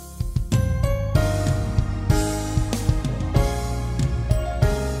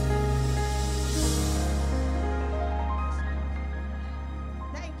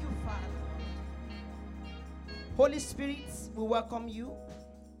Holy Spirit, we welcome you.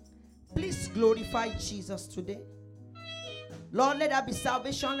 Please glorify Jesus today. Lord, let there be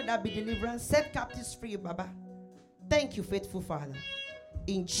salvation, let there be deliverance. Set captives free, Baba. Thank you, faithful Father.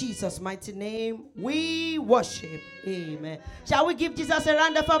 In Jesus' mighty name, we worship. Amen. Shall we give Jesus a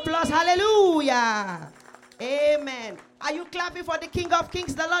round of applause? Hallelujah. Amen. Are you clapping for the King of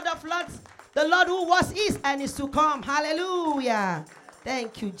Kings, the Lord of Lords, the Lord who was, is, and is to come? Hallelujah.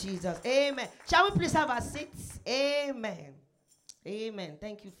 Thank you, Jesus. Amen. Shall we please have our seats? Amen. Amen.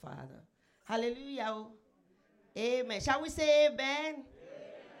 Thank you, Father. Hallelujah. Amen. Shall we say amen? Amen?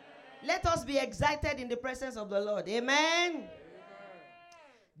 Let us be excited in the presence of the Lord. Amen.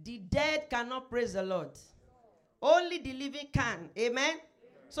 The dead cannot praise the Lord. Only the living can. Amen.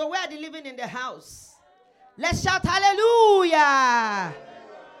 So where are the living in the house? Let's shout hallelujah.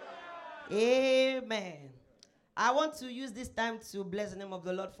 Amen. I want to use this time to bless the name of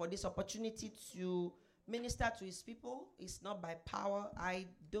the Lord for this opportunity to minister to his people. It's not by power. I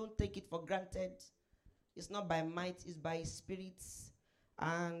don't take it for granted. It's not by might. It's by his spirit.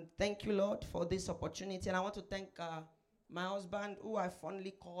 And thank you, Lord, for this opportunity. And I want to thank my husband, who I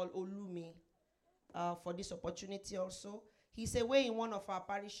fondly call Olumi, for this opportunity also. He's away in one of our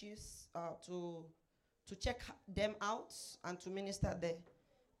parishes to check them out and to minister there.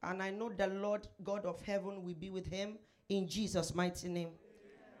 And I know the Lord God of heaven will be with him in Jesus' mighty name.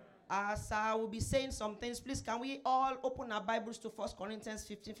 As I will be saying some things, please can we all open our Bibles to 1 Corinthians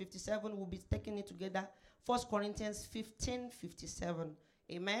 15:57. We'll be taking it together. 1 Corinthians 15:57.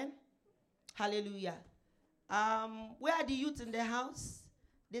 Amen. Hallelujah. Where are the youth in the house?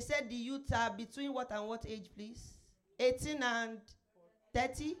 They said the youth are between what and what age, please? 18 and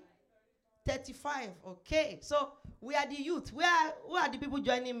 30? 35. Okay. So we are the youth. Who are the people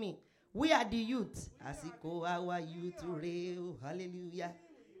joining me? We are the youth. Asiko our youth. Hallelujah.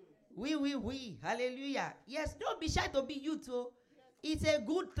 We. Hallelujah. Yes, don't be shy to be youth. Oh. It's a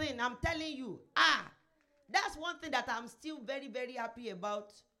good thing. I'm telling you. That's one thing that I'm still very, very happy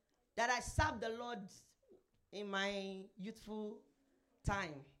about. That I serve the Lord in my youthful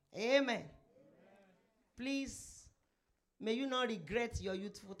time. Amen. Please, may you not regret your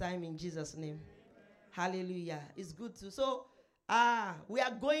youthful time in Jesus' name. Hallelujah. It's good too. So, we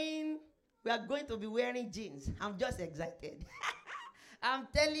are going to be wearing jeans. I'm just excited. I'm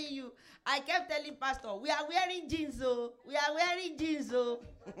telling you. I kept telling Pastor, we are wearing jeans, oh. We are wearing jeans, oh.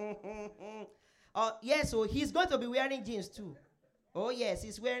 Yes, so he's going to be wearing jeans too. Oh, yes,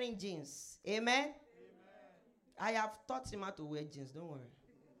 he's wearing jeans. Amen? I have taught him how to wear jeans. Don't worry.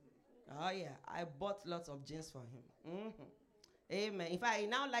 Oh, yeah. I bought lots of jeans for him. Mm-hmm. Amen. In fact, he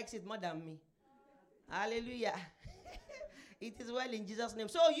now likes it more than me. Hallelujah. It is well in Jesus' name.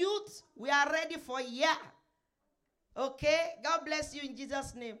 So, youth, we are ready for a year. Okay? God bless you in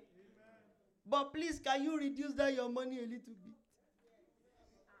Jesus' name. Amen. But please, can you reduce down your money a little bit?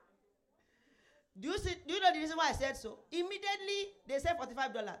 Do you know the reason why I said so? Immediately, they said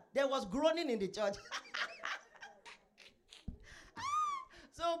 $45. There was groaning in the church.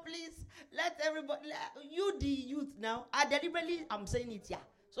 So please, let everybody, you the youth now, I'm saying it here,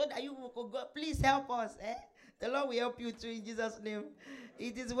 so that you will go, please help us. The Lord will help you too in Jesus' name.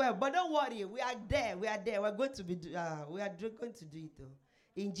 It is well. But don't worry, we are there. We're going to be, we are going to do it though.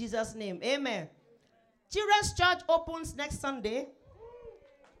 In Jesus' name. Amen. Children's Church opens next Sunday.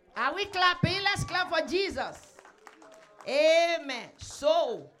 Are we clapping? Let's clap for Jesus. Amen.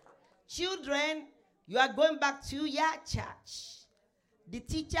 So, children, you are going back to your church. The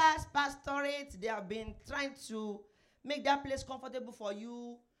teachers, pastorate, they have been trying to make that place comfortable for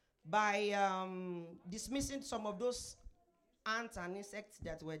you by dismissing some of those ants and insects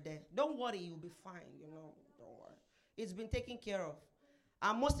that were there. Don't worry, you'll be fine, don't worry. It's been taken care of.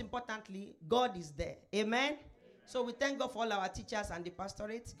 And most importantly, God is there. Amen? So we thank God for all our teachers and the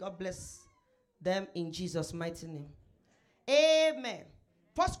pastorate. God bless them in Jesus' mighty name. Amen.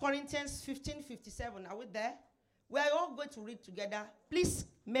 1 Corinthians 15:57. Are we there? We are all going to read together. Please,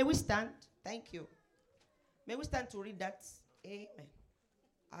 may we stand? Thank you. May we stand to read that? Amen.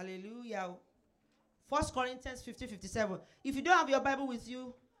 Hallelujah. 1 Corinthians 15:57. If you don't have your Bible with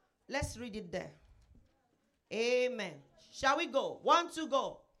you, let's read it there. Amen. Shall we go? 1, 2,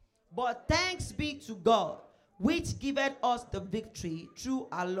 go. But thanks be to God, which giveth us the victory through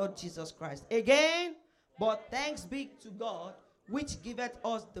our Lord Jesus Christ. Again, but thanks be to God, which giveth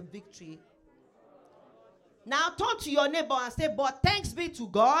us the victory. Now turn to your neighbor and say, but thanks be to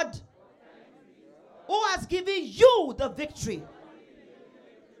God, who has given you the victory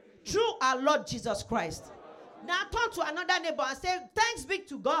through our Lord Jesus Christ. Now turn to another neighbor and say, thanks be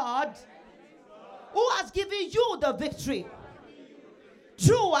to God, who has given you the victory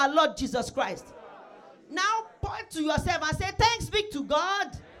through our Lord Jesus Christ. Now point to yourself and say, thanks be to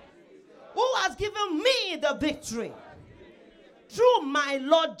God who has given me the victory through my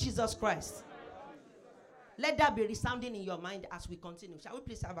Lord Jesus Christ. Let that be resounding in your mind as we continue. Shall we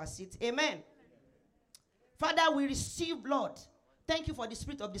please have a seat? Amen. Father, we receive, Lord. Thank you for the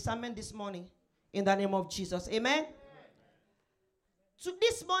spirit of discernment this morning. In the name of Jesus. Amen. So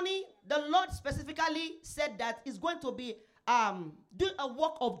this morning, the Lord specifically said that it's going to be doing a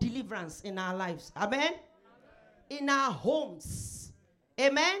work of deliverance in our lives. Amen. In our homes.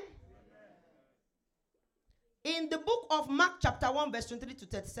 Amen. In the book of Mark chapter 1 verse 23 to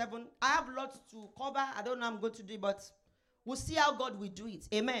 37, I have lots to cover. I don't know how I'm going to do it, but we'll see how God will do it.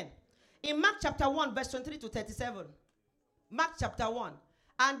 Amen. In Mark chapter 1 verse 23 to 37, Mark chapter 1,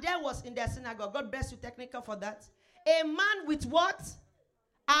 and there was in their synagogue, God bless you technical for that, a man with what?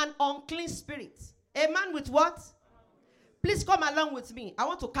 An unclean spirit. A man with what? Please come along with me. I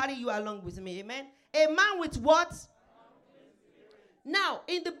want to carry you along with me. Amen. A man with what? Now,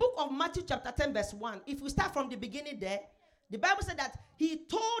 in the book of Matthew chapter 10 verse 1, if we start from the beginning there, the Bible said that he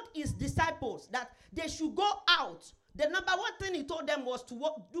told his disciples that they should go out. The number one thing he told them was to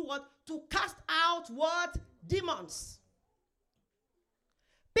do what? To cast out what? Demons.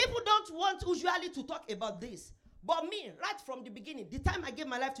 People don't want usually to talk about this. But me, right from the beginning, the time I gave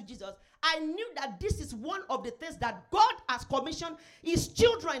my life to Jesus, I knew that this is one of the things that God has commissioned his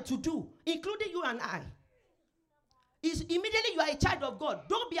children to do, including you and I. Is immediately you are a child of God.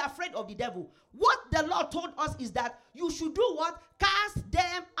 Don't be afraid of the devil. What the Lord told us is that you should do what? Cast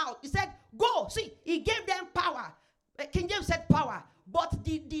them out. He said, go. See, he gave them power. King James said power. But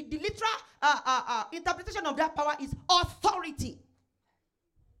the literal interpretation of that power is authority.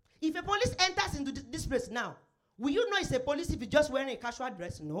 If a police enters into this place now, will you know it's a police if he's just wearing a casual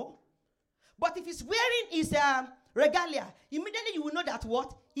dress? No. But if he's wearing his regalia, immediately you will know that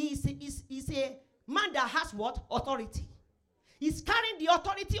what? He's a man that has what? Authority. He's carrying the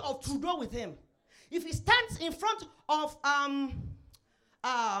authority of Trudeau with him. If he stands in front of a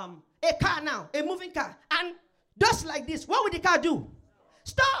car now, a moving car, and does like this, what will the car do?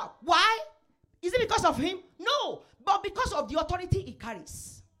 Stop. Why? Is it because of him? No. But because of the authority he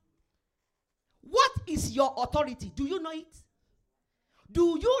carries. What is your authority? Do you know it?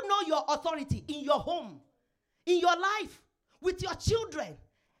 Do you know your authority in your home, in your life, with your children?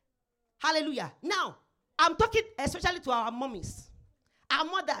 Hallelujah. Now, I'm talking especially to our mommies, our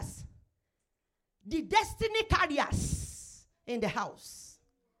mothers, the destiny carriers in the house,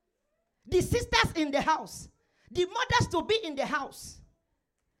 the sisters in the house, the mothers to be in the house.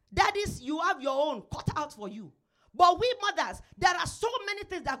 That is, you have your own cut out for you. But we mothers, there are so many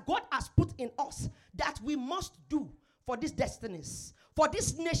things that God has put in us that we must do for these destinies, for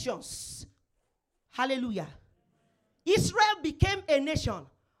these nations. Hallelujah. Israel became a nation.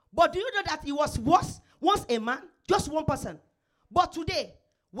 But do you know that it was once a man, just one person? But today,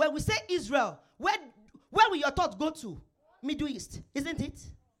 when we say Israel, where will your thoughts go to? Middle East, isn't it?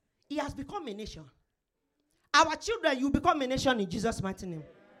 It has become a nation. Our children, you become a nation in Jesus' mighty name.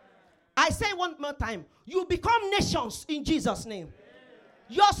 I say one more time, you become nations in Jesus' name.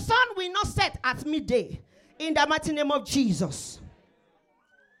 Your sun will not set at midday in the mighty name of Jesus.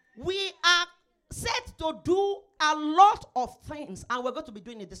 We are set to do a lot of things, and we're going to be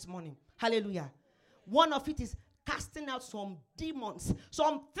doing it this morning. Hallelujah. One of it is casting out some demons,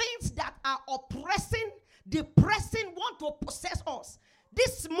 some things that are oppressing, depressing, want to possess us.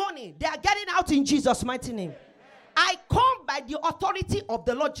 This morning, they are getting out in Jesus' mighty name. I come by the authority of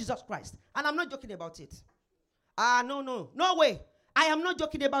the Lord Jesus Christ. And I'm not joking about it. No way. I am not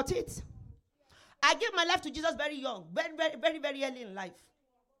joking about it. I gave my life to Jesus very young, very early in life.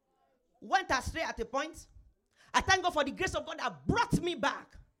 Went astray at a point. I thank God for the grace of God that brought me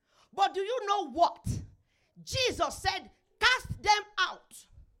back. But do you know what? Jesus said, cast them out.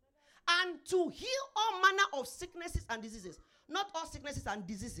 And to heal all manner of sicknesses and diseases. Not all sicknesses and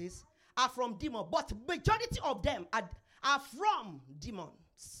diseases are from demons, but majority of them are from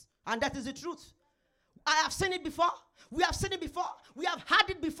demons. And that is the truth. I have seen it before. We have seen it before. We have had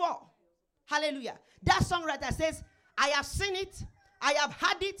it before. Hallelujah. That songwriter says, I have seen it. I have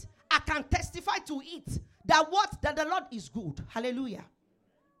had it. I can testify to it. That the Lord is good. Hallelujah.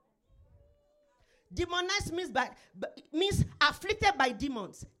 Demonized means afflicted by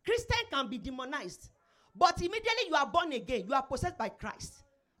demons. Christian can be demonized. But immediately you are born again. You are possessed by Christ.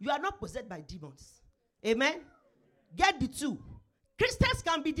 You are not possessed by demons. Amen? Get the two. Christians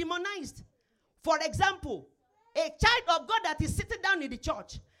can be demonized. For example, a child of God that is sitting down in the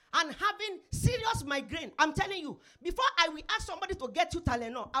church and having serious migraine. I'm telling you, before I will ask somebody to get you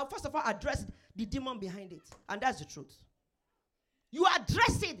Tylenol, I'll first of all address the demon behind it. And that's the truth. You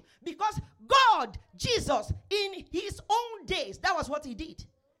address it because God, Jesus, in his own days, that was what he did.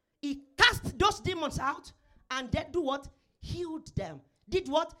 He cast those demons out and then do what? Healed them. Did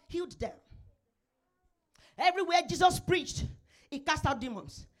what? Healed them. Everywhere Jesus preached, he cast out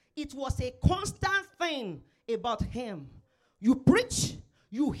demons. It was a constant thing about him. You preach,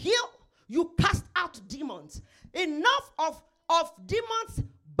 you heal, you cast out demons. Enough of demons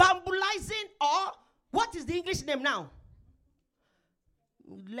bamboozling, or what is the English name now?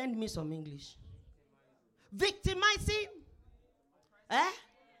 Lend me some English. Victimizing,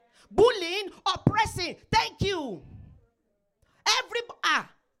 bullying, oppressing. Thank you.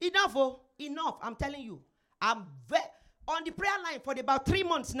 Enough. I'm telling you. I'm on the prayer line for about 3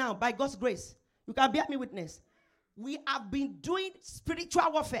 months now, by God's grace. You can bear me witness. We have been doing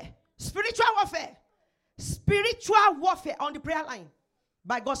spiritual warfare on the prayer line,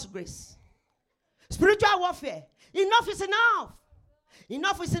 by God's grace. Spiritual warfare. Enough is enough.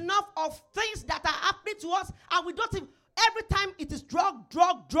 Enough is enough of things that are happening to us, and we don't even, every time it is drug.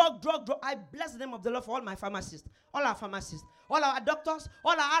 I bless the name of the Lord for all my pharmacists, all our pharmacists, all our doctors,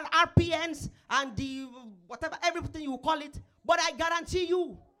 all our RPNs, and the whatever, everything you call it. But I guarantee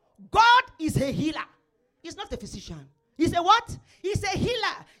you, God is a healer. He's not a physician. He's a what? He's a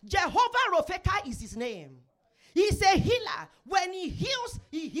healer. Jehovah Ropheka is his name. He's a healer. When he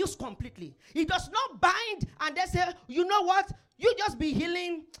heals completely. He does not bind and then say, you know what? You just be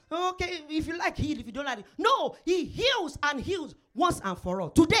healing. Okay, if you like, heal. If you don't like it. No, he heals and heals once and for all.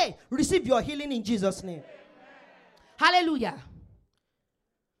 Today, receive your healing in Jesus' name. Amen. Hallelujah.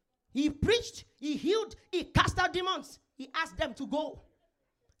 He preached, he healed, he cast out demons. He asked them to go.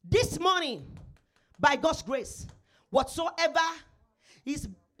 This morning, by God's grace, whatsoever is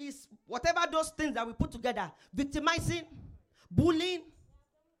whatever those things that we put together, victimizing, bullying,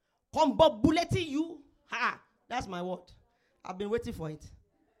 combobulating you. That's my word. I've been waiting for it.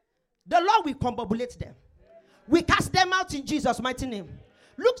 The Lord will combobulate them. We cast them out in Jesus' mighty name.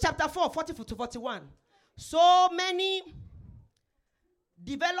 Luke chapter 4, 40-41. So many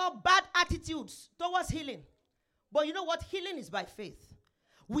develop bad attitudes towards healing. But you know what? Healing is by faith.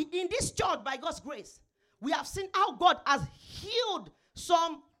 We in this church, by God's grace, we have seen how God has healed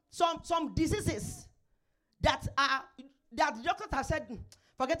some diseases that the doctors have said,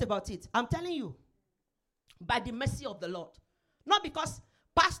 forget about it. I'm telling you, by the mercy of the Lord. Not because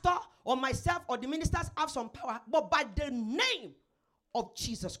pastor or myself or the ministers have some power, but by the name of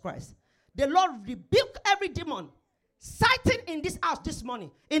Jesus Christ. The Lord rebuke every demon sighting in this house this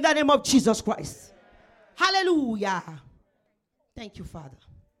morning in the name of Jesus Christ. Hallelujah. Thank you, Father.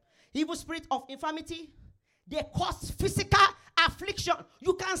 Evil spirit of infirmity, they cause physical affliction.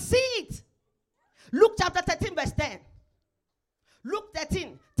 You can see it. Luke chapter 13 verse 10. Luke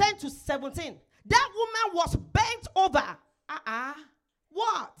 13, 10-17. That woman was bent over.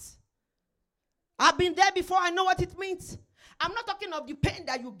 What? I've been there before. I know what it means. I'm not talking of the pain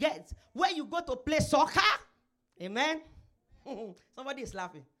that you get when you go to play soccer. Amen. Somebody is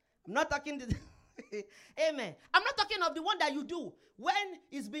laughing. I'm not talking to amen. I'm not talking of the one that you do when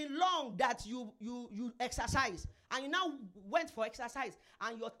it's been long that you exercise and you now went for exercise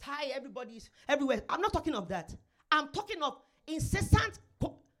and you're tired, everybody's everywhere. I'm not talking of that. I'm talking of incessant,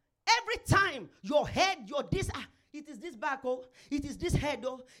 every time your head, your this, it is this back, oh, it is this head,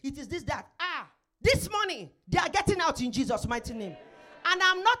 oh, it is this, that. This morning, they are getting out in Jesus' mighty name. And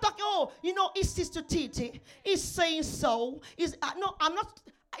I'm not talking, it's Sister Titi. It's saying so. No, I'm not.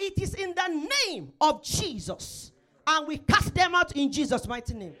 It is in the name of Jesus. And we cast them out in Jesus'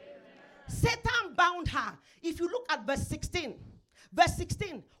 mighty name. Satan bound her. If you look at verse 16,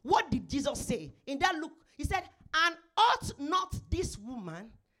 what did Jesus say? In that look, he said, and ought not this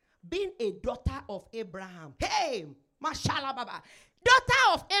woman, being a daughter of Abraham. Hey, mashallah baba.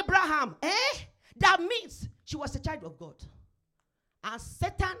 Daughter of Abraham. That means she was a child of God. And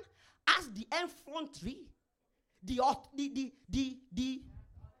Satan has the effrontery, the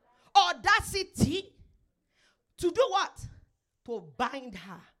audacity to do what? To bind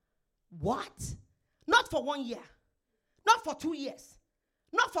her. What? Not for 1 year. Not for 2 years.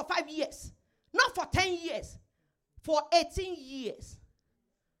 Not for 5 years. Not for 10 years. For 18 years.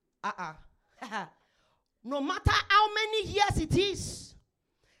 No matter how many years it is,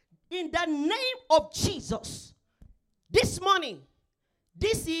 in the name of Jesus, this morning,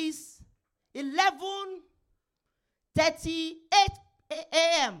 this is 11:38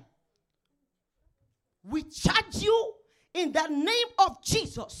 a.m. We charge you in the name of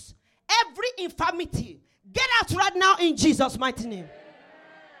Jesus. Every infirmity, get out right now in Jesus' mighty name.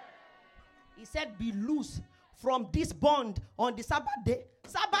 He said, be loose from this bond on the Sabbath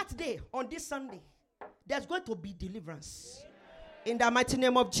day, on this Sunday. There's going to be deliverance. In the mighty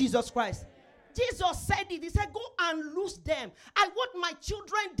name of Jesus Christ. Jesus said it. He said, go and loose them. I want my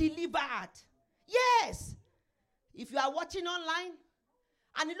children delivered. Yes. If you are watching online,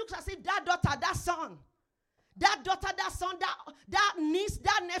 and it looks as if that daughter, that son, that niece,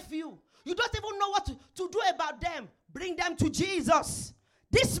 that nephew, you don't even know what to do about them. Bring them to Jesus.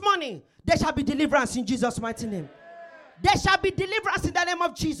 This morning, there shall be deliverance in Jesus' mighty name. There shall be deliverance in the name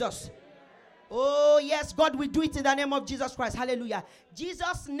of Jesus. Oh, yes, God will do it in the name of Jesus Christ. Hallelujah.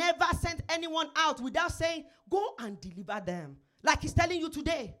 Jesus never sent anyone out without saying, go and deliver them. Like he's telling you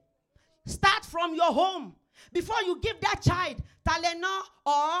today. Start from your home. Before you give that child Tylenol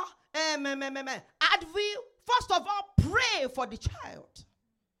or Advil, first of all, pray for the child.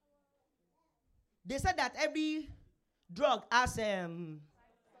 They said that every drug has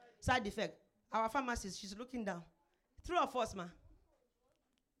side effect. Our pharmacist, she's looking down. True or false, ma?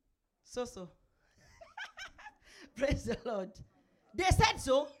 So. Praise the Lord. They said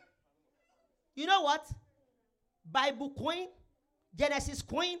so. You know what? Bible queen, Genesis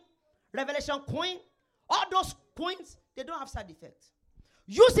queen, Revelation queen, all those queens, they don't have side effects.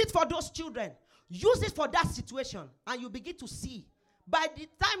 Use it for those children. Use it for that situation. And you begin to see. By the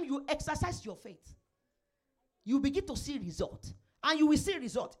time you exercise your faith, you begin to see result. And you will see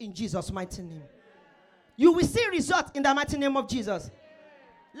result in Jesus' mighty name. You will see result in the mighty name of Jesus.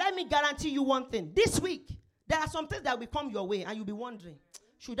 Let me guarantee you one thing. This week, there are some things that will come your way and you'll be wondering,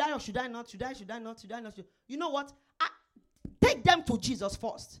 should I or should I not? Should I not? You know what? Take them to Jesus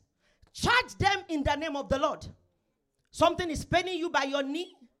first. Charge them in the name of the Lord. Something is paining you by your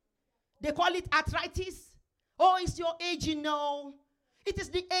knee. They call it arthritis. Oh, it's your age, you know. It is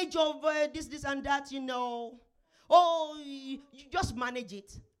the age of this and that, you know. Oh, you just manage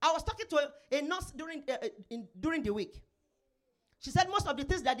it. I was talking to a nurse during the week. She said most of the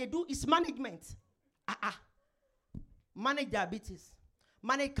things that they do is management. Manage diabetes.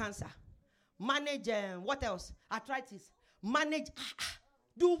 Manage cancer. Manage, what else? Arthritis. Manage.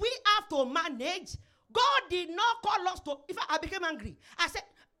 Do we have to manage? God did not call us to. If I became angry, I said,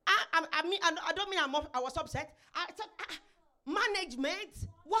 I don't mean I was upset. I said, management?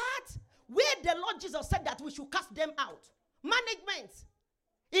 What? Where the Lord Jesus said that we should cast them out. Management.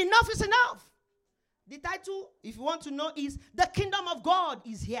 Enough is enough. The title, if you want to know, is The Kingdom of God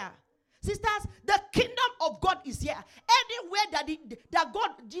is Here. Sisters, the kingdom of God is here. Anywhere that God,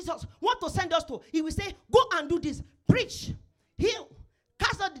 Jesus, want to send us to, he will say, go and do this. Preach. Heal.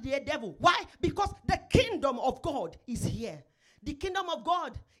 Cast out the devil. Why? Because the kingdom of God is here. The kingdom of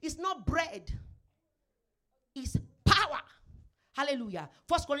God is not bread. It's power. Hallelujah.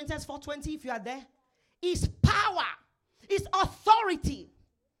 1 Corinthians 4:20, if you are there. It's power. It's authority.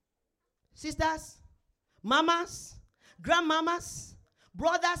 Sisters, mamas, grandmamas,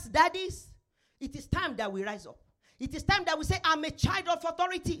 brothers, daddies, it is time that we rise up. It is time that we say, I'm a child of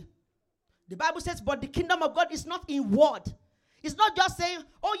authority. The Bible says, but the kingdom of God is not in word. It's not just saying,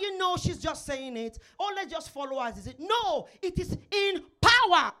 oh, you know, she's just saying it. Oh, let's just follow us. Is it? No, it is in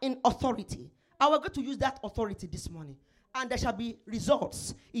power, in authority. I will go to use that authority this morning. And there shall be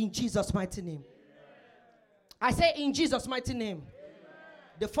results in Jesus' mighty name. I say in Jesus' mighty name.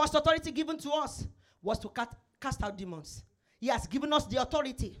 The first authority given to us was to cast out demons. He has given us the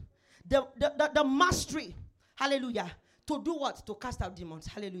authority, the mastery, hallelujah, to do what? To cast out demons,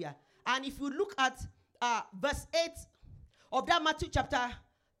 hallelujah. And if you look at verse 8 of that Matthew chapter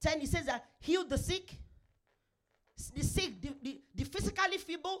 10, it says that heal the sick, the physically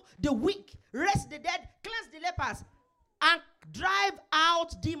feeble, the weak, raise the dead, cleanse the lepers, and drive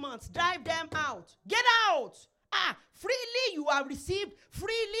out demons, drive them out. Get out. Freely you have received,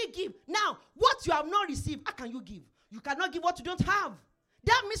 freely give. Now, what you have not received, how can you give? You cannot give what you don't have.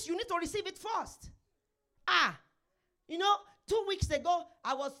 That means you need to receive it first. 2 weeks ago,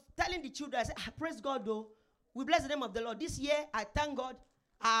 I was telling the children, I said, praise God, though. We bless the name of the Lord. This year, I thank God,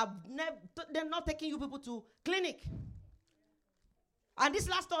 they're not taking you people to clinic. And this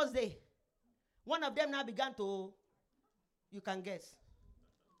last Thursday, one of them now began to, you can guess.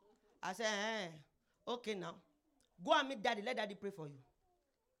 I said, okay now. Go and meet daddy. Let daddy pray for you.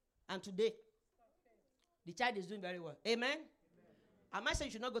 And today, the child is doing very well. Amen? Am I saying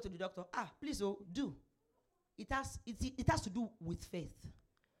you should not go to the doctor? Please, do. It has to do with faith.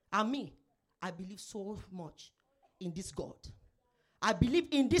 And me, I believe so much in this God. I believe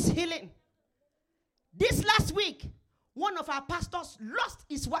in this healing. This last week, one of our pastors lost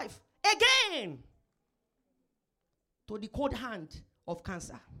his wife again to the cold hand of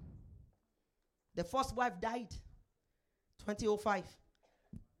cancer. The first wife died 2005.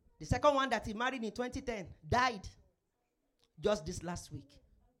 The second one that he married in 2010 died just this last week.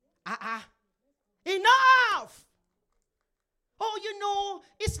 Enough! Oh, you know,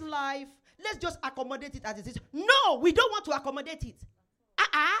 it's life. Let's just accommodate it as it is. No, we don't want to accommodate it.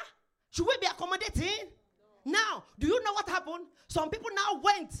 Should we be accommodating? Now, do you know what happened? Some people now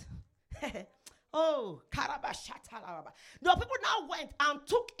went. Oh, Karabashatalababa. No, people now went and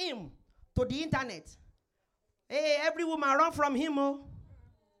took him to the internet. Hey, every woman run from him. Oh.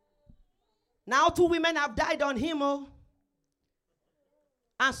 Now 2 women have died on him. Oh.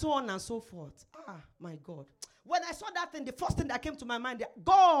 And so on and so forth. My God. When I saw that thing, the first thing that came to my mind,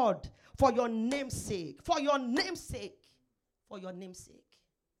 God, for your name's sake, for your name's sake, for your name's sake.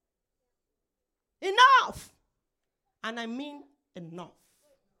 Enough. And I mean enough.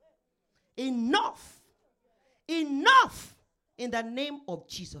 Enough. Enough in the name of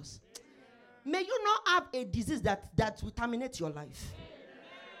Jesus. May you not have a disease that will terminate your life.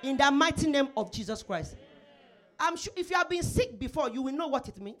 In the mighty name of Jesus Christ. I'm sure if you have been sick before, you will know what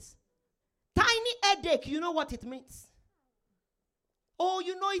it means. Tiny headache, you know what it means. Oh,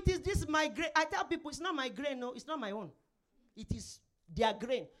 you know it is this migraine. I tell people it's not migraine, no, it's not my own. It is their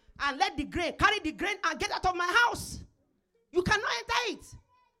grain. And let the grain, carry the grain and get out of my house. You cannot enter it.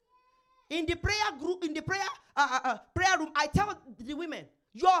 In the prayer group, in the prayer room, I tell the women,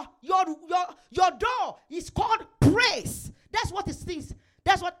 your door is called praise. That's what it is.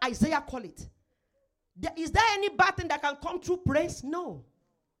 That's what Isaiah call it. Is there any bad thing that can come through praise? No.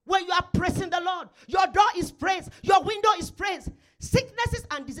 When you are praising the Lord, your door is praise. Your window is praise. Sicknesses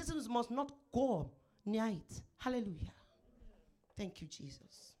and diseases must not go near it. Hallelujah. Thank you,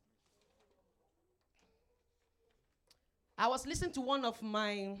 Jesus. I was listening to one of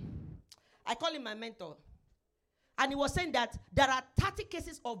my, I call him my mentor. And he was saying that there are 30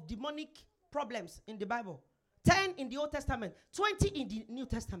 cases of demonic problems in the Bible. 10 in the Old Testament. 20 in the New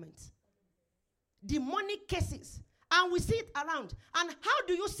Testament. Demonic cases. And we see it around. And how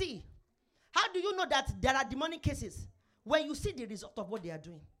do you see? How do you know that there are demonic cases? When you see the result of what they are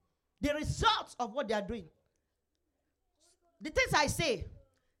doing. The results of what they are doing. The things I say,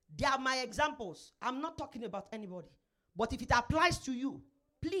 they are my examples. I'm not talking about anybody. But if it applies to you,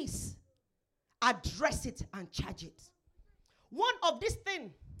 please address it and charge it. One of these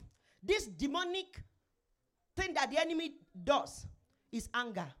things, this demonic thing that the enemy does is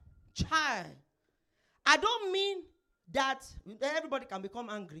anger. Child. I don't mean that everybody can become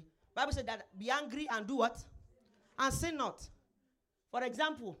angry. Bible said that be angry and do what? And sin not. For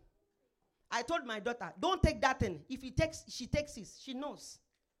example, I told my daughter, don't take that thing. If she takes it, she knows.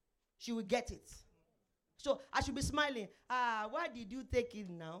 She will get it. So I should be smiling. Why did you take it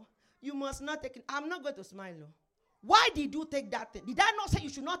now? You must not take it. I'm not going to smile. No. Why did you take that thing? Did I not say you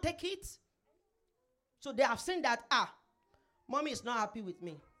should not take it? So they have seen that, mommy is not happy with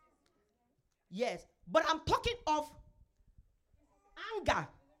me. Yes. But I'm talking of anger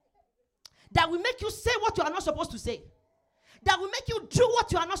that will make you say what you are not supposed to say. That will make you do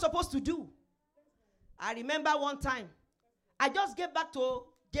what you are not supposed to do. I remember one time, I just gave back to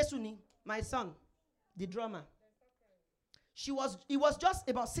Jesuni, my son, the drummer. He was just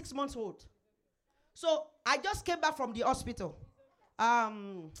about 6 months old. So I just came back from the hospital.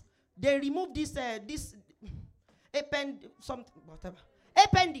 They removed this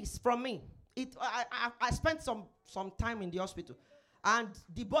appendix from me. I spent some time in the hospital. And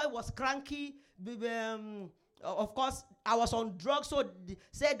the boy was cranky. Of course, I was on drugs, so they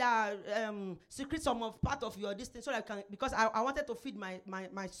said secret some of part of your distance so that I can, because I wanted to feed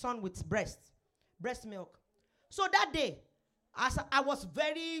my son with breast milk. So that day, I was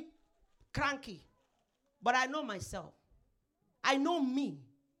very cranky. But I know myself. I know me.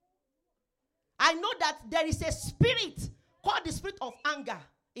 I know that there is a spirit called the spirit of anger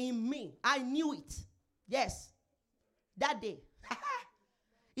in me. I knew it. Yes. That day.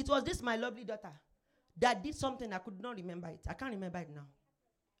 It was this my lovely daughter that did something I could not remember it. I can't remember it now.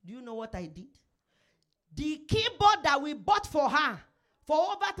 Do you know what I did? The keyboard that we bought for her for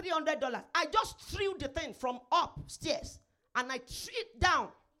over $300, I just threw the thing from upstairs and I threw it down.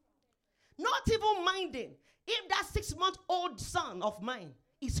 Not even minding if that 6-month-old son of mine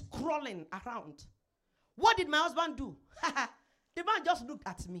is crawling around. What did my husband do? The man just looked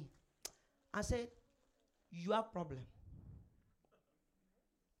at me and said, you have problem.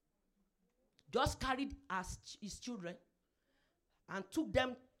 Just carried his children and took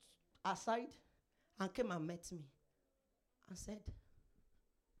them aside and came and met me and said,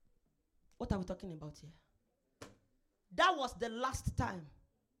 what are we talking about here? That was the last time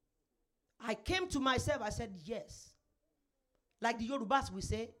I came to myself. I said, yes. Like the Yorubas will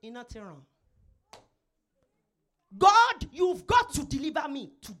say, nothing wrong. God, you've got to deliver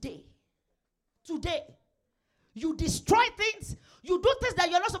me today. Today. You destroy things. You do things that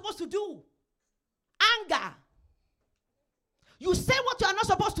you're not supposed to do. Anger. You say what you are not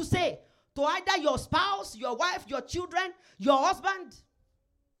supposed to say to either your spouse, your wife, your children, your husband.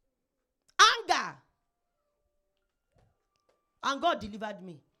 Anger. And God delivered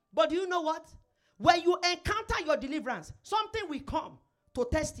me. But do you know what? When you encounter your deliverance, something will come to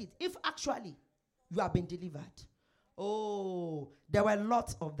test it. If actually you have been delivered. Oh, there were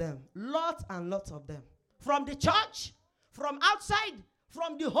lots of them. Lots and lots of them. From the church, from outside,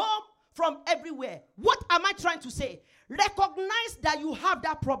 from the home, from everywhere. What am I trying to say? Recognize that you have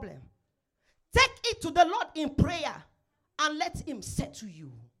that problem. Take it to the Lord in prayer and let him settle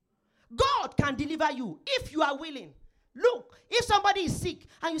you. God can deliver you if you are willing. Look, if somebody is sick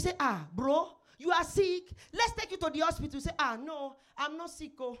and you say, bro, you are sick. Let's take you to the hospital. You say, no, I'm not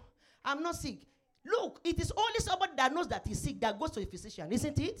sick. Oh, I'm not sick. Look, it is only somebody that knows that he's sick that goes to a physician,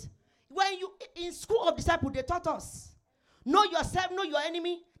 isn't it? When you, in school of disciples, they taught us, know yourself, know your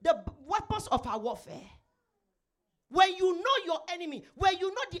enemy, the weapons of our warfare. When you know your enemy, when you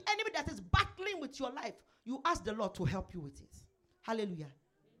know the enemy that is battling with your life, you ask the Lord to help you with it. Hallelujah. Amen.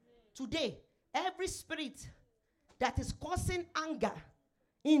 Today, every spirit that is causing anger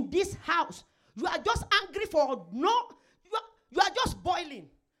in this house, you are just angry for you are just boiling.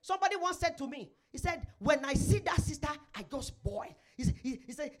 Somebody once said to me, he said, when I see that sister, I just boil. He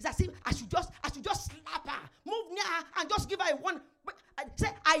said, it's as if I should just slap her, move near her, and just give her one. I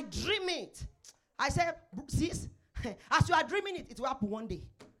said, I dream it. I said, sis, as you are dreaming it, it will happen one day.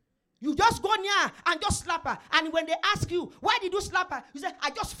 You just go near her and just slap her. And when they ask you, why did you slap her? You say, I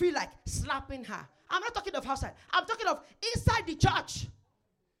just feel like slapping her. I'm not talking of outside. I'm talking of inside the church.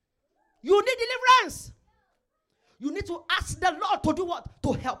 You need deliverance. You need to ask the Lord to do what?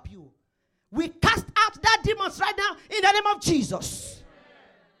 To help you. We cast out that demons right now in the name of Jesus.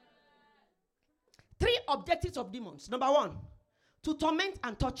 3 objectives of demons. Number 1, to torment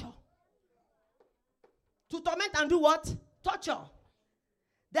and torture. To torment and do what? Torture.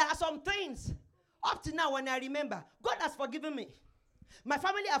 There are some things up to now when I remember, God has forgiven me. My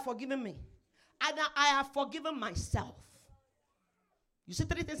family have forgiven me. And I have forgiven myself. You see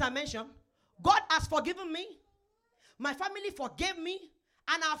 3 things I mentioned? God has forgiven me. My family forgave me.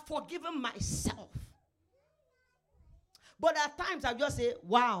 And I've forgiven myself. But at times I just say,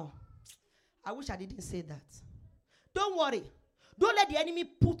 wow, I wish I didn't say that. Don't worry. Don't let the enemy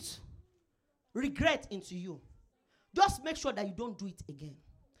put regret into you. Just make sure that you don't do it again.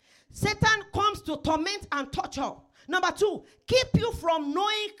 Satan comes to torment and torture. Number 2, keep you from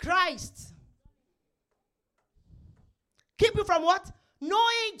knowing Christ. Keep you from what?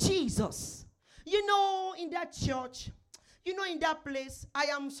 Knowing Jesus. You know, in that church, you know, in that place, I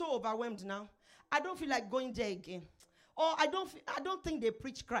am so overwhelmed now. I don't feel like going there again. Or I don't think they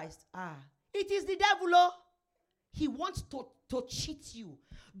preach Christ. It is the devil. Oh. He wants to cheat you.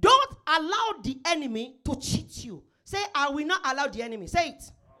 Don't allow the enemy to cheat you. Say, I will not allow the enemy. Say it.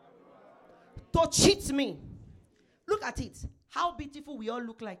 To cheat me. Look at it. How beautiful we all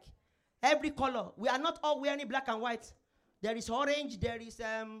look like. Every color. We are not all wearing black and white. There is orange. There is,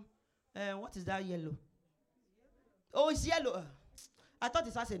 what is that yellow? Oh, it's yellow. I thought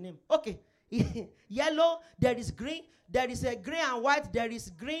it has a name. Okay. Yellow. There is green. There is a gray and white. There is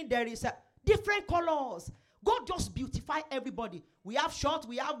green. There is different colors. God just beautify everybody. We have short.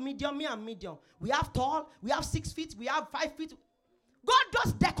 We have medium. Me and medium. We have tall. We have 6 feet. We have 5 feet. God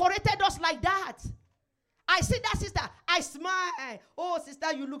just decorated us like that. I see that sister. I smile. Oh,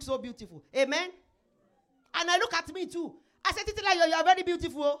 sister, you look so beautiful. Amen. And I look at me too. I said, Titila, you are very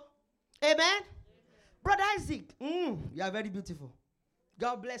beautiful. Amen. Brother Isaac, you are very beautiful.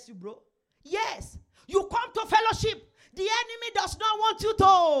 God bless you, bro. Yes. You come to fellowship. The enemy does not want you to.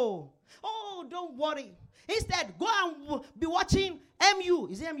 Oh, don't worry. Instead, go and be watching MU.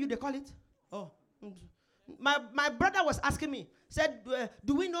 Is it MU they call it? Oh. My brother was asking me, said,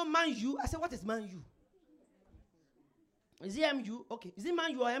 do we know Man U? I said, what is Man U? Is it MU? Okay. Is it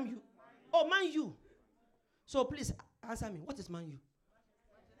Man U or MU? Oh, Man U. So please answer me. What is Man U?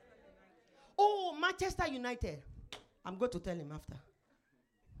 Oh, Manchester United. I'm going to tell him after.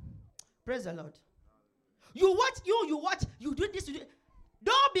 Praise the Lord. You do this.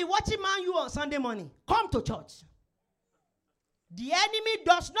 Don't be watching Man U on Sunday morning. Come to church. The enemy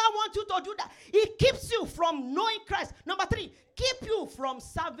does not want you to do that. He keeps you from knowing Christ. Number 3, keep you from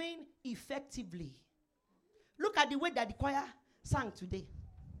serving effectively. Look at the way that the choir sang today.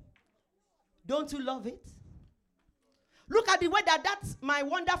 Don't you love it? Look at the way that's my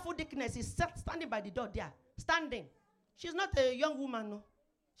wonderful deaconess is standing by the door there. Standing. She's not a young woman, no.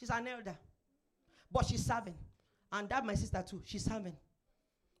 She's an elder. But she's serving. And that my sister too. She's serving.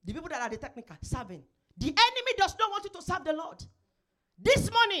 The people that are the technical, serving. The enemy does not want you to serve the Lord.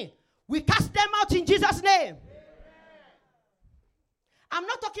 This morning, we cast them out in Jesus' name. Amen. I'm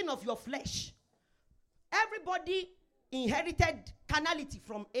not talking of your flesh. Everybody inherited carnality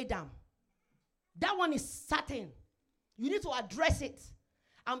from Adam. That one is certain. You need to address it.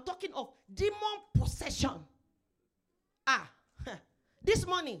 I'm talking of demon possession. This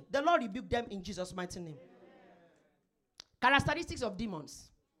morning, the Lord rebuked them in Jesus' mighty name. Characteristics of demons.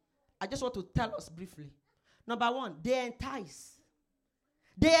 I just want to tell us briefly. Number one, they entice.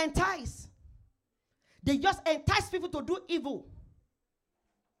 They entice. They just entice people to do evil.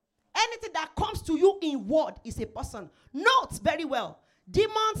 Anything that comes to you in word is a person. Note very well.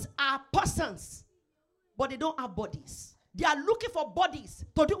 Demons are persons, but they don't have bodies. They are looking for bodies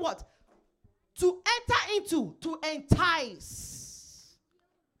to do what? To enter into, to entice.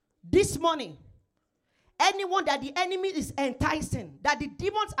 This morning, anyone that the enemy is enticing, that the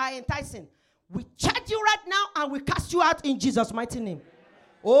demons are enticing, we charge you right now and we cast you out in Jesus' mighty name.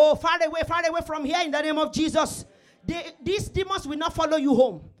 Oh, far away from here in the name of Jesus. These demons will not follow you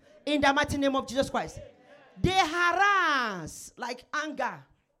home in the mighty name of Jesus Christ. They harass like anger.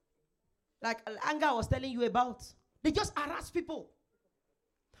 Like anger I was telling you about. They just harass people.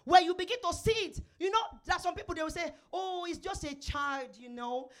 When you begin to see it, you know, there are some people, they will say, oh, it's just a child, you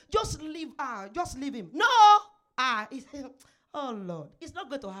know. Just leave him. No. Oh, Lord. It's not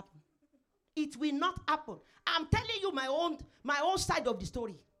going to happen. It will not happen. I'm telling you my own side of the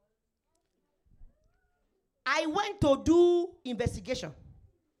story. I went to do investigation.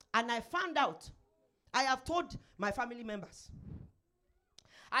 And I found out, I have told my family members.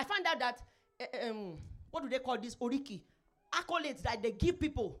 I found out that, what do they call this? Oriki. Accolades that they give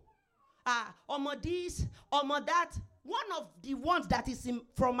people. Omo this, omo that. One of the ones that is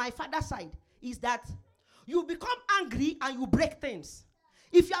from my father's side is that you become angry and you break things.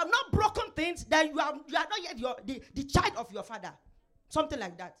 If you have not broken things, then you are not yet the child of your father. Something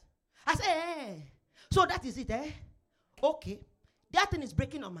like that. I say, so that is it, Okay. That thing is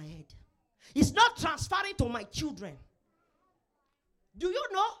breaking on my head. It's not transferring to my children. Do you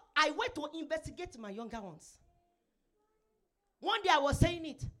know, I went to investigate my younger ones. One day I was saying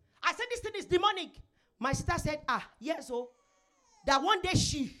it. I said, this thing is demonic. My sister said, yes, oh. That one day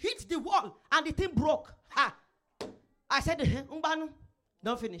she hit the wall and the thing broke. I said,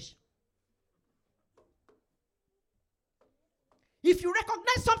 don't finish. If you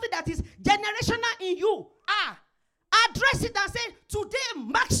recognize something that is generational in you, address it and say, today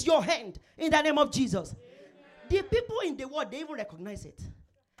marks your hand in the name of Jesus. Amen. The people in the world, they even recognize it.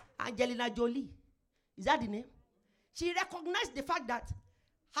 Angelina Jolie, is that the name? She recognized the fact that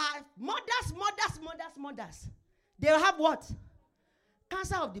her mothers, they have what?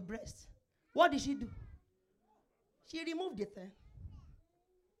 Cancer of the breast. What did she do? She removed the thing.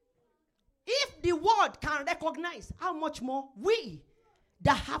 If the world can recognize, how much more we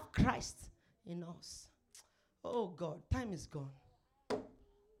that have Christ in us. Oh God, time is gone.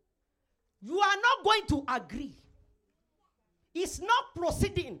 You are not going to agree. It's not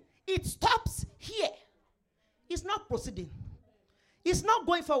proceeding. It stops here. It's not proceeding. It's not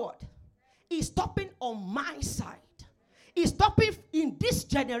going forward. It's stopping on my side. It's stopping in this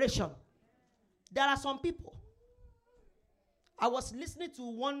generation. There are some people. I was listening to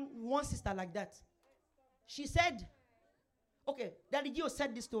one sister like that. She said, okay, Daddy Gio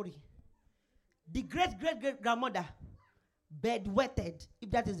said this story. The great-great-great-grandmother bedwetted, if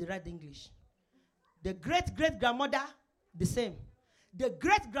that is the right English. The great-great-grandmother, the same. The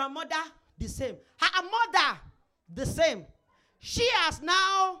great-grandmother, the same. Her mother, the same. She has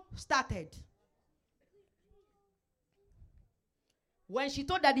now started. When she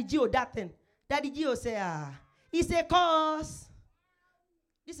told Daddy Gio that thing, Daddy Gio said, it's a cause.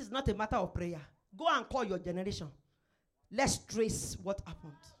 This is not a matter of prayer. Go and call your generation. Let's trace what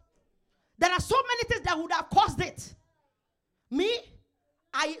happened. There are so many things that would have caused it. Me,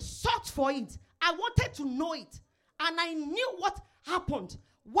 I sought for it. I wanted to know it. And I knew what happened.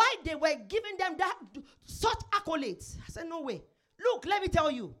 Why they were giving them that such accolades. I said, no way. Look, let me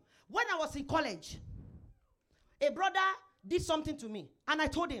tell you. When I was in college, a brother did something to me. And I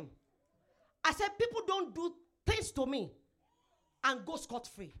told him. I said, people don't do things to me and go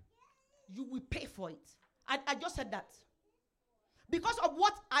scot-free. You will pay for it. I just said that. Because of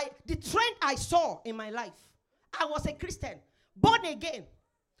the trend I saw in my life. I was a Christian, born again,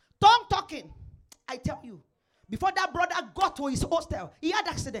 tongue talking. I tell you, before that brother got to his hostel, he had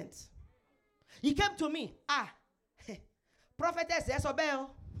accident. He came to me. Prophetess Esobel,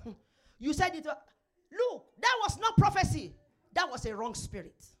 you said it. Look, that was not prophecy. That was a wrong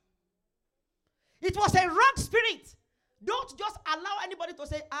spirit. It was a wrong spirit. Don't just allow anybody to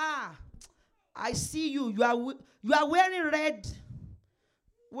say, I see you. You are wearing red.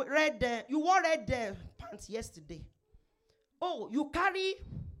 You wore red pants yesterday. Oh, you carry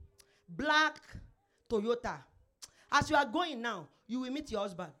black Toyota. As you are going now, you will meet your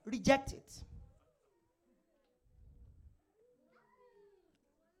husband. Reject it.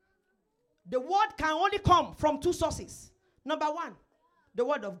 The word can only come from two sources. Number one, the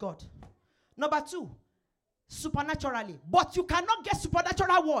word of God. Number two, supernaturally. But you cannot get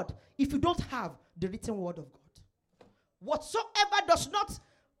supernatural word if you don't have the written word of God. Whatsoever does not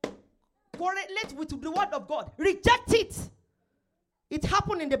correlate with the word of God, reject it. It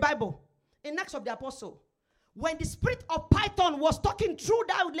happened in the Bible, in Acts of the Apostle. When the spirit of Python was talking through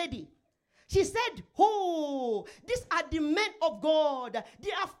that lady, she said, oh, these are the men of God.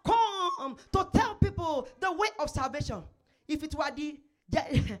 They have come to tell people the way of salvation. If it were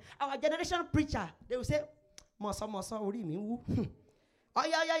our generation preacher, they would say, Mosa, oh,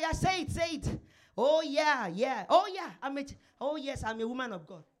 yeah, say it. Oh, yeah. Oh, yes, I'm a woman of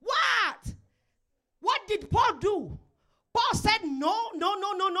God. What? What did Paul do? Paul said, no.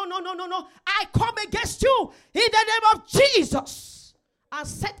 I come against you in the name of Jesus. And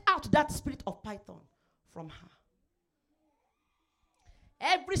set out that spirit of Python from her.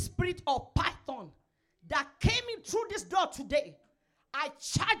 Every spirit of Python that came in through this door today, I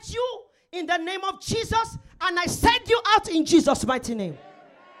charge you in the name of Jesus, and I send you out in Jesus' mighty name.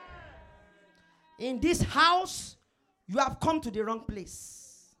 In this house, you have come to the wrong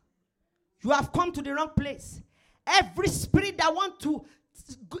place. You have come to the wrong place. Every spirit that wants to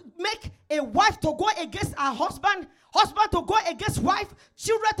make a wife to go against her husband to go against wife,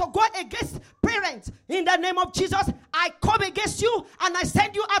 children to go against parents, in the name of Jesus, I come against you and I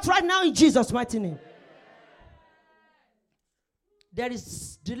send you out right now in Jesus' mighty name. There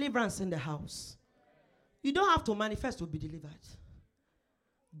is deliverance in the house. You don't have to manifest to be delivered.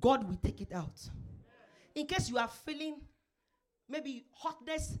 God will take it out. In case you are feeling maybe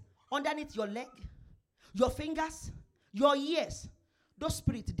hotness underneath your leg, your fingers, your ears, those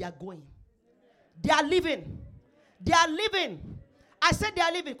spirits, they are going. They are living. They are living. I said they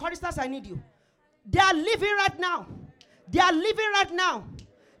are living. Choristers, I need you. They are living right now. They are living right now.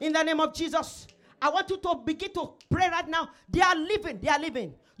 In the name of Jesus. I want you to begin to pray right now. They are living. They are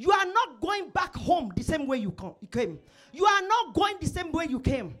living. You are not going back home the same way you came. You are not going the same way you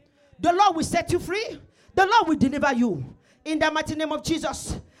came. The Lord will set you free. The Lord will deliver you. In the mighty name of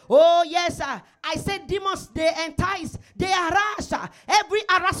Jesus. Oh, yes, sir. I said demons, they entice, they harass every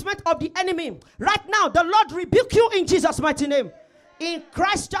harassment of the enemy. Right now, the Lord rebuke you in Jesus' mighty name. In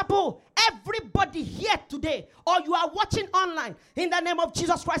Christ Chapel, everybody here today, or you are watching online, in the name of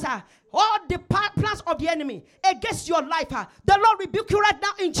Jesus Christ, all the plans of the enemy against your life, the Lord rebuke you right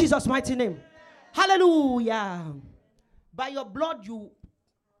now in Jesus' mighty name. Hallelujah. By your blood,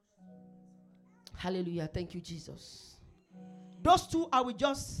 hallelujah. Thank you, Jesus. Those two, I will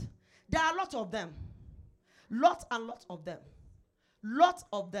just, there are lots of them. Lots and lots of them. Lots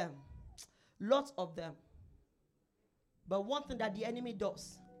of them. Lots of them. But one thing that the enemy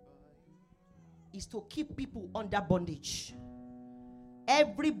does is to keep people under bondage.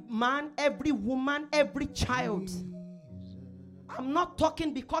 Every man, every woman, every child. I'm not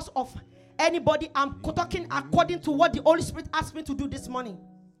talking because of anybody. I'm talking according to what the Holy Spirit asked me to do this morning.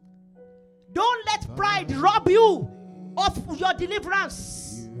 Don't let pride rob you of your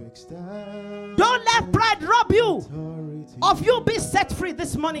deliverance. Don't let pride rob you of you being set free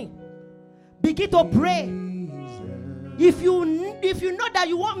this morning. Begin to pray. If you know that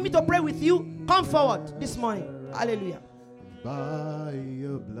you want me to pray with you, come forward this morning. Hallelujah. By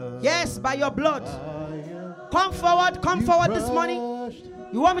your blood. Yes, by your blood. Come forward this morning.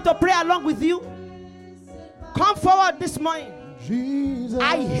 You want me to pray along with you? Come forward this morning. Jesus.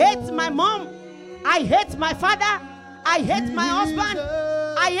 I hate my mom. I hate my father. I hate my husband.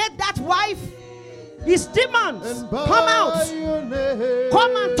 I hate that wife. His demons. Come out.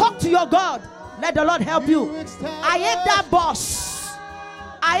 Come and talk to your God. Let the Lord help you. I hate that boss.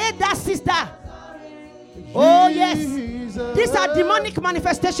 I hate that sister. Oh yes. These are demonic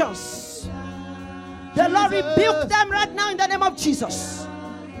manifestations. The Lord rebuke them right now in the name of Jesus.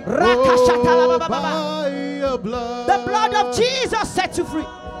 The blood of Jesus sets you free.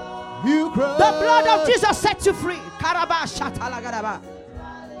 The blood of Jesus sets you free. The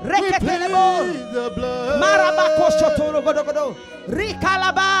blood. Marabako shotoro godogodo.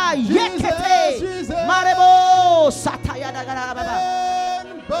 Rikalaba yekete. Marebo sataya dagarababa.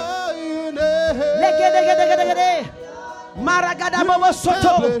 Legedegedegede. Maragada bobo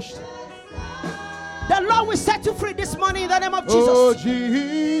soto. The Lord will set you free this morning in the name of Jesus. Oh,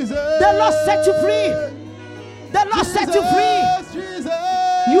 Jesus. The Lord set you free. The Lord set you free. Jesus.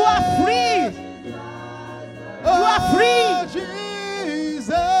 You are free. You are free.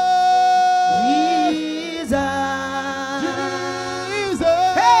 Jesus. Jesus.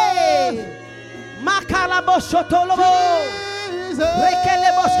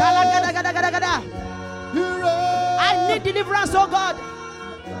 I need deliverance, oh God.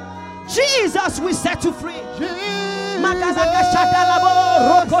 Jesus, we set you free.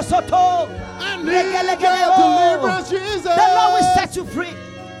 I need deliverance, Jesus. The Lord will set you free.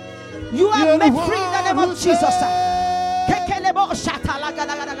 You are made free in the name of Jesus.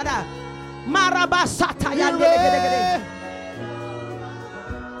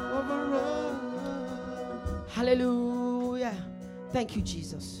 Hallelujah. Thank you,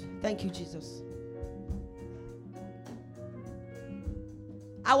 Jesus. Thank you, Jesus.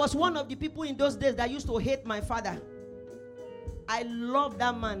 I was one of the people in those days that used to hate my father. I love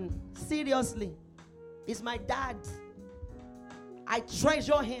that man. Seriously. He's my dad. I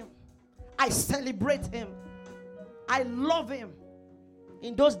treasure him. I celebrate him. I love him.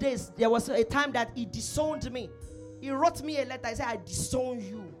 In those days, there was a time that he disowned me. He wrote me a letter. He said, I disown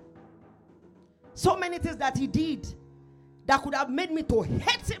you. So many things that he did that could have made me to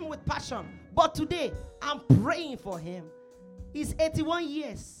hate him with passion. But today, I'm praying for him. He's 81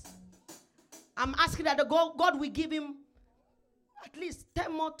 years. I'm asking that God will give him at least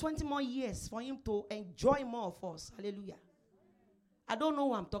 10 more, 20 more years for him to enjoy more of us. Hallelujah. I don't know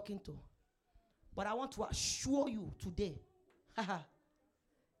who I'm talking to, but I want to assure you today,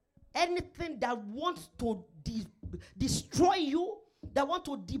 anything that wants to destroy you, that want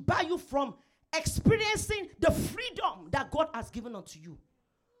to debar you from experiencing the freedom that God has given unto you,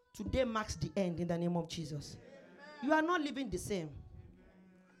 today marks the end in the name of Jesus. You are not living the same.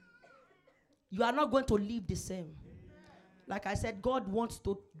 You are not going to live the same. Like I said, God wants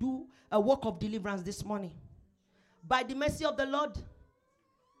to do a work of deliverance this morning. By the mercy of the Lord,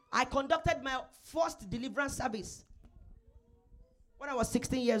 I conducted my first deliverance service when I was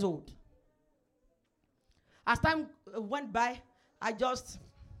 16 years old. As time went by, I just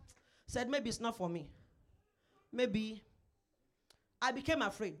said, maybe it's not for me. Maybe I became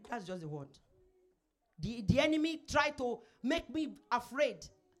afraid. That's just the word. The enemy tried to make me afraid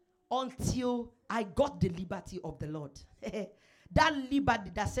until I got the liberty of the Lord. That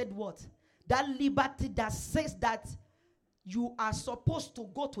liberty that said what? That liberty that says that you are supposed to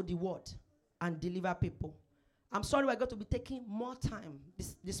go to the word and deliver people. I'm sorry we're going to be taking more time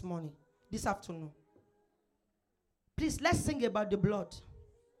this morning, this afternoon. Please, let's sing about the blood.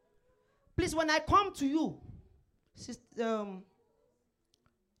 Please, when I come to you, Sister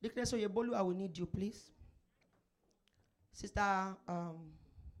Dickness Oyebolu, I will need you, please. Sister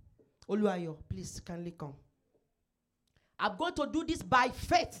Oluayo, please kindly come. I'm going to do this by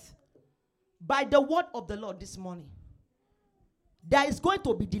faith, by the word of the Lord this morning. There is going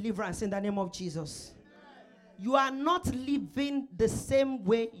to be deliverance in the name of Jesus. You are not living the same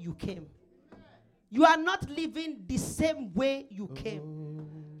way you came. You are not living the same way you came.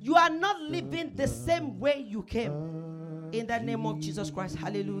 You are not living the same way you came. In the name of Jesus Christ.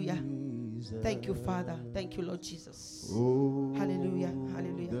 Hallelujah. Thank you, Father. Thank you, Lord Jesus. Hallelujah.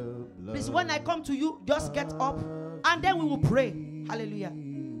 Hallelujah. Please, when I come to you, just get up and then we will pray. Hallelujah.